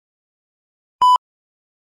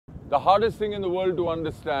The hardest thing in the world to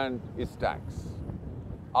understand is tax.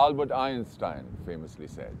 Albert Einstein famously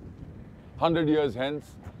said. 100 years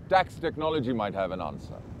hence, tax technology might have an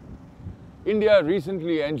answer. India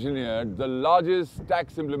recently engineered the largest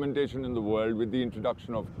tax implementation in the world with the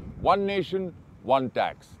introduction of One Nation, One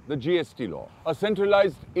Tax, the GST law. A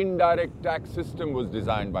centralized indirect tax system was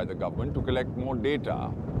designed by the government to collect more data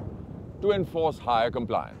to enforce higher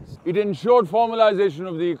compliance. It ensured formalization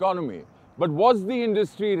of the economy, but was the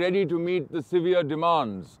industry ready to meet the severe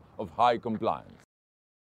demands of high compliance?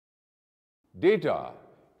 Data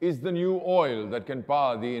is the new oil that can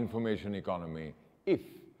power the information economy if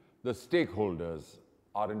the stakeholders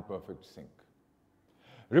are in perfect sync.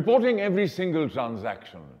 Reporting every single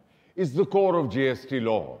transaction is the core of GST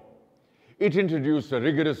law. It introduced a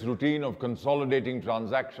rigorous routine of consolidating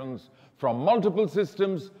transactions from multiple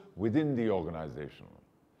systems within the organization.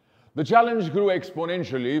 The challenge grew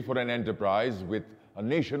exponentially for an enterprise with a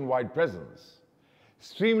nationwide presence.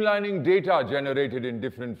 Streamlining data generated in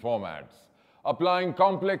different formats, applying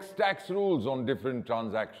complex tax rules on different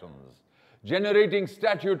transactions, generating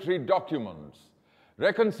statutory documents,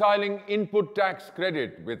 reconciling input tax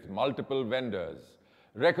credit with multiple vendors,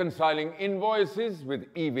 reconciling invoices with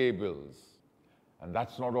e-way bills. And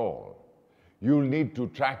that's not all. You'll need to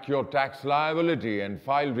track your tax liability and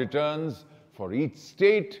file returns for each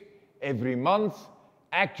state every month,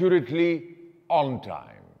 accurately, on time.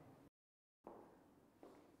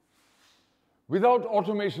 Without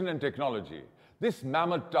automation and technology, this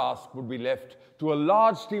mammoth task would be left to a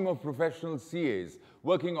large team of professional CAs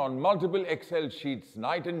working on multiple Excel sheets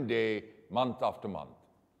night and day, month after month.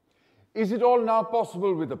 Is it all now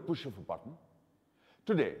possible with a push of a button?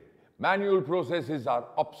 Today, manual processes are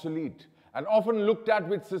obsolete and often looked at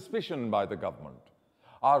with suspicion by the government.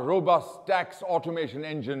 Our robust tax automation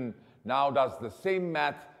engine now does the same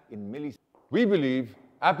math in milliseconds. We believe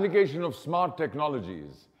application of smart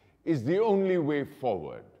technologies is the only way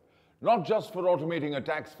forward, not just for automating a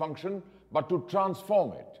tax function, but to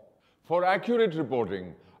transform it. For accurate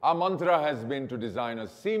reporting, our mantra has been to design a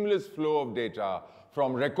seamless flow of data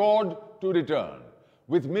from record to return,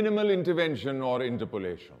 with minimal intervention or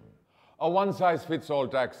interpolation. A one-size-fits-all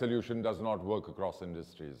tax solution does not work across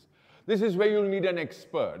industries. This is where you'll need an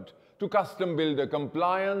expert to custom build a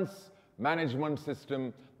compliance management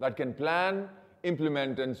system that can plan,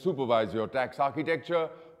 implement, and supervise your tax architecture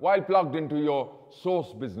while plugged into your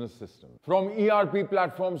source business system. From ERP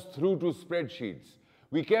platforms through to spreadsheets,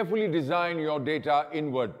 we carefully design your data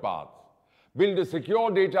inward path. Build a secure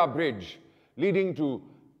data bridge leading to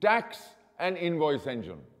tax and invoice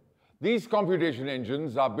engine. These computation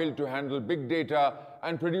engines are built to handle big data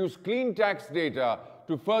and produce clean tax data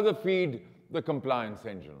to further feed the compliance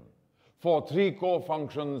engine for three core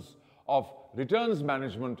functions of returns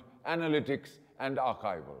management, analytics, and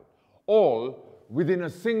archival, all within a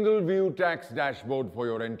single view tax dashboard for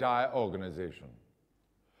your entire organization.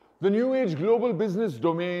 The new age global business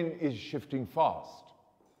domain is shifting fast.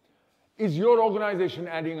 Is your organization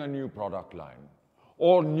adding a new product line,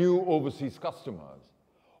 or new overseas customers,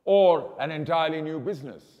 or an entirely new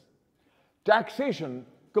business? Taxation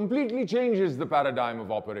completely changes the paradigm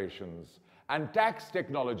of operations, and tax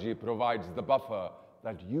technology provides the buffer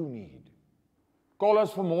that you need. Call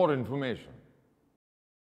us for more information.